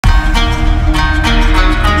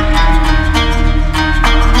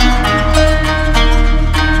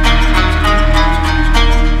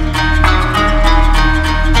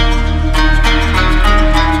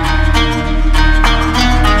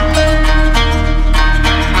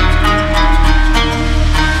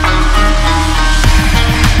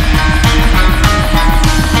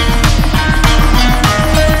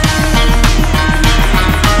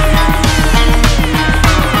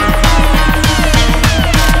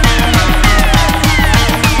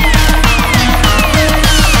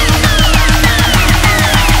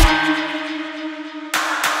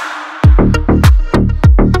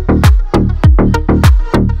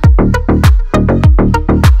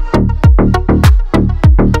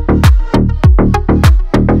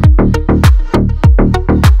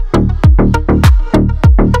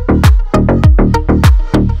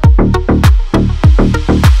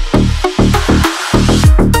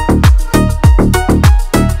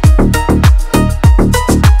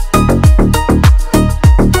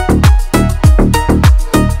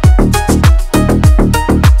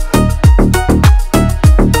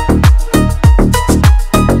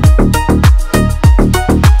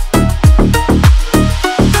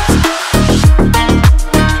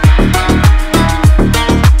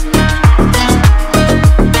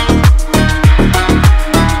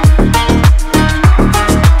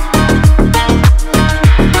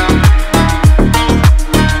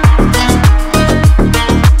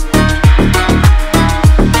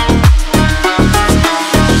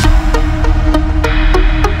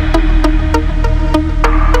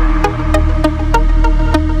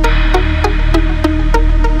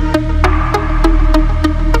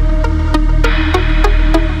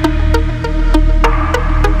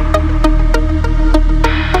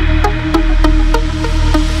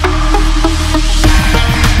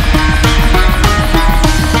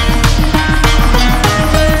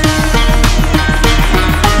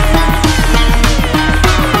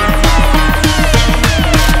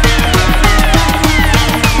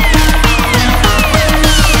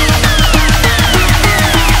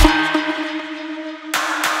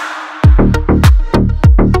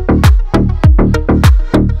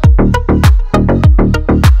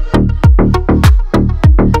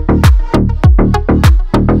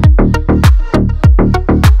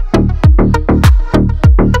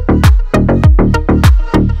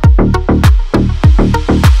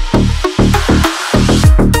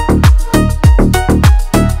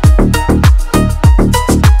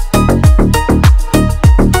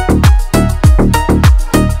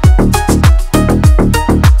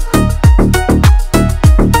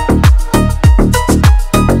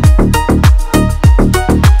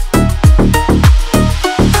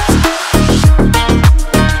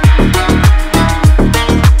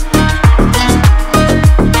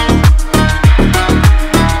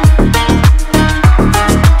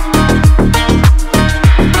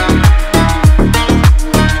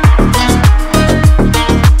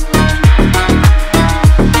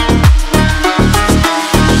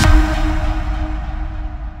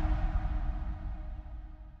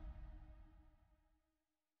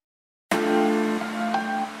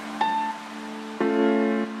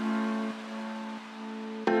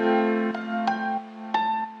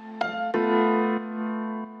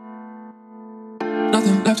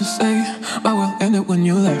Nothing left to say, my world ended when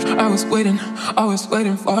you left. I was waiting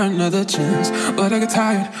for another chance, but I got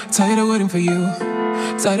tired of waiting for you.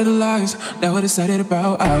 Tired of the lies that were decided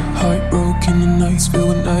about. I'm heartbroken, the nights filled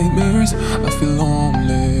with nightmares. I feel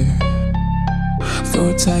lonely. Throw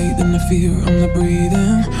it tight in the fear I'm not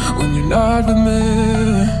breathing when you're not with me.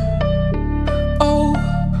 Oh,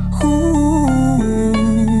 ooh,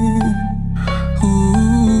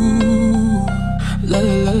 ooh, la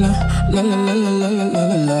la la la la la la la la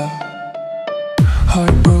la la.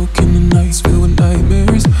 Heartbroken, the nights filled with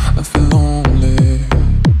nightmares. I feel lonely.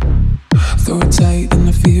 Throw it tight in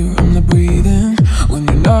the fear I'm not breathing when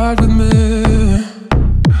you're not with me.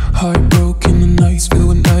 Heartbroken, the nights filled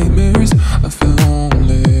with nightmares. I feel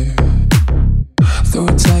lonely. Throw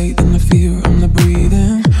it tight in the fear I'm not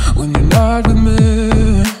breathing when you're not with me.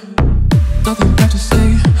 Nothing left to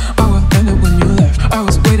say, my world ended when you left. I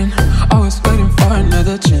was waiting for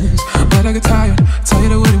another chance, but I got tired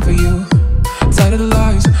of waiting for you. Tired of the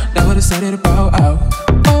lies that were decided about.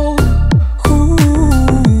 Oh, ooh,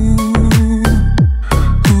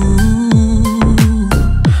 ooh,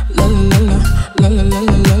 la la la la la la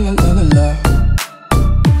la la la la la.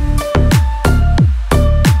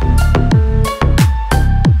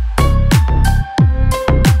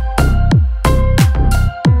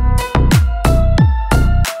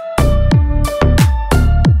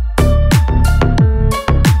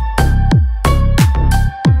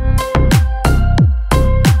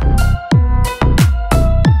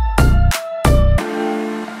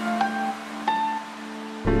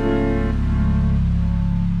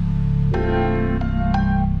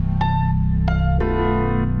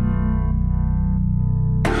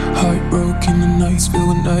 Heartbroken, the nights filled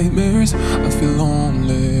with nightmares. I feel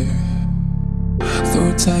lonely. Throw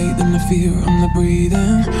it tight in the fear I'm not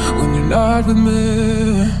breathing when you're not with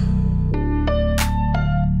me.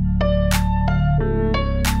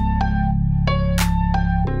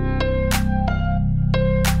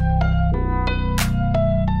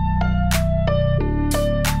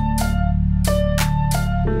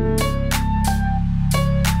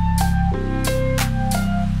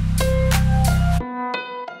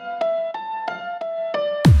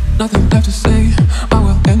 Nothing left to say, my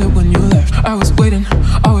world ended when you left. I was waiting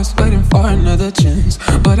for another chance,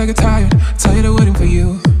 but I got tired of waiting for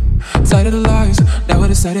you. Tired of the lies that were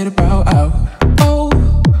decided about. Oh,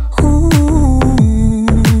 ooh,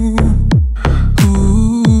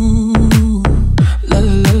 ooh, la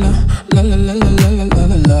la la la la la la la la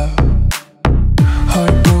la la.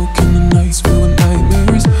 Heartbroken, the nights filled with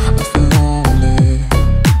nightmares. I feel lonely.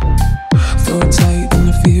 Throw it tight in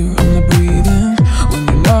the fear I'm not breathing when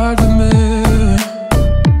you're not with me.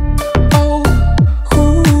 Oh,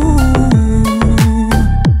 ooh,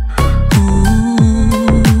 ooh,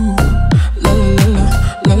 la la la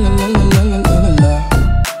la la la la la la la.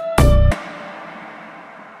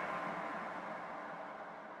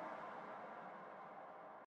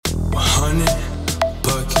 100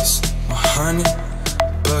 buckets, 100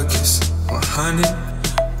 buckets, 100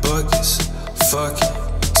 buckets, fuck it,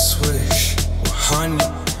 swish. 100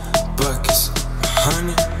 buckets,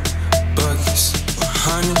 100 buckets,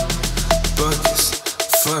 100 buckets,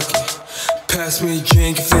 fuck it. Pass me a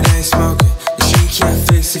drink if it ain't smoking. The shit can't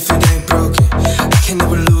fix if it ain't broken. I can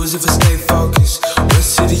never lose if I stay focused.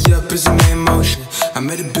 West City up is the main motion. I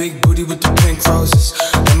made a big booty with the pink roses.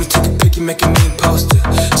 Let me take a pic and make a mean poster.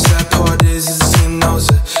 Sad part is the same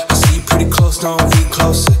noser. I see you pretty close, now I'm way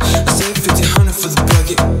closer. I say 50-100 for the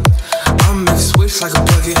bucket. I'll make a switch like a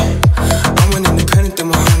bucket. I went independent than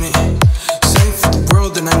 100. Same for the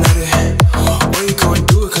world and I know that. Or you go and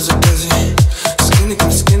do it cause I does it. Skin it,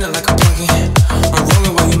 can skin it like a pumpkin. I'm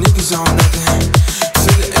rolling while you niggas on nothing.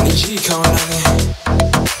 Feel the energy coming nothing.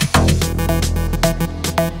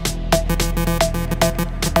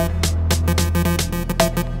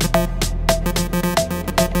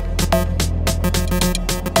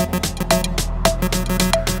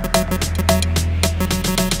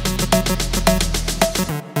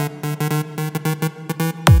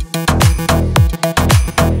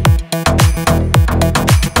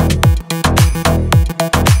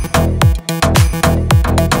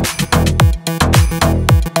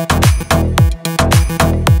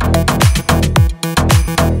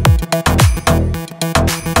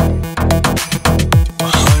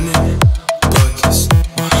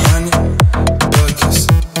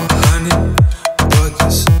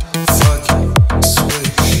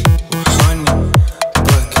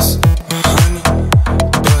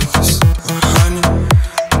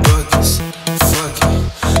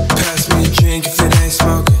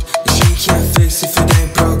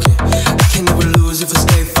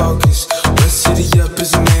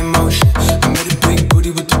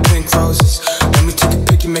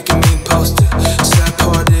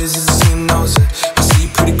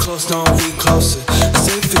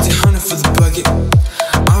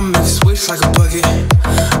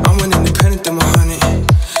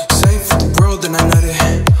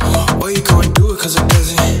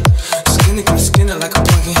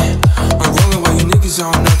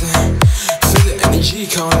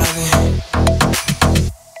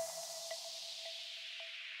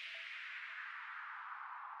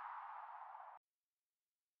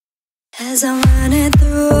 As I'm running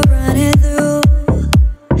through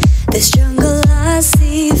this jungle, I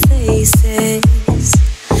see faces.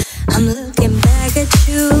 I'm looking back at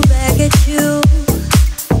you,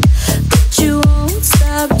 but you won't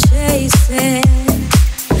stop chasing.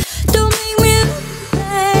 Don't make me look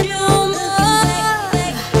back no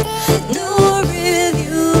more. No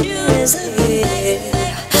review is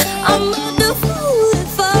here. I'm not the fool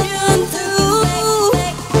if I run through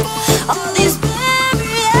all these barriers.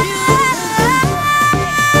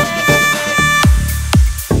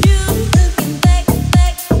 You looking back,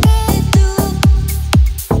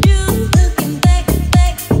 you looking back,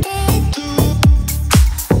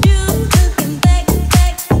 you looking back,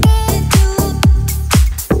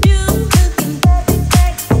 you looking barriers.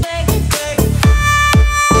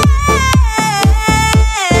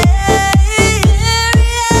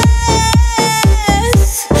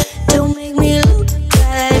 Don't make me look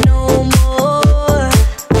bad no more.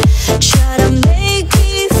 Try to make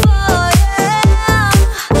me fall down.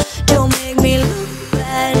 Don't make me look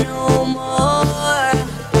bad no more.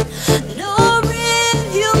 No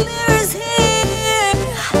rearview mirrors here.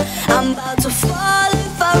 I'm about to fall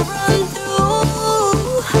if I run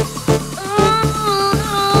through.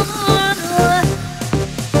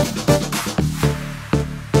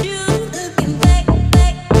 You looking back, you looking back,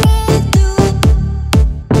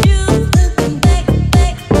 you looking back,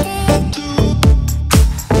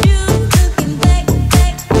 you looking back.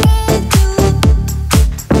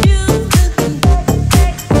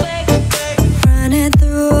 Running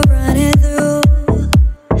through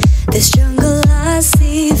this jungle, I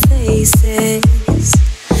see faces.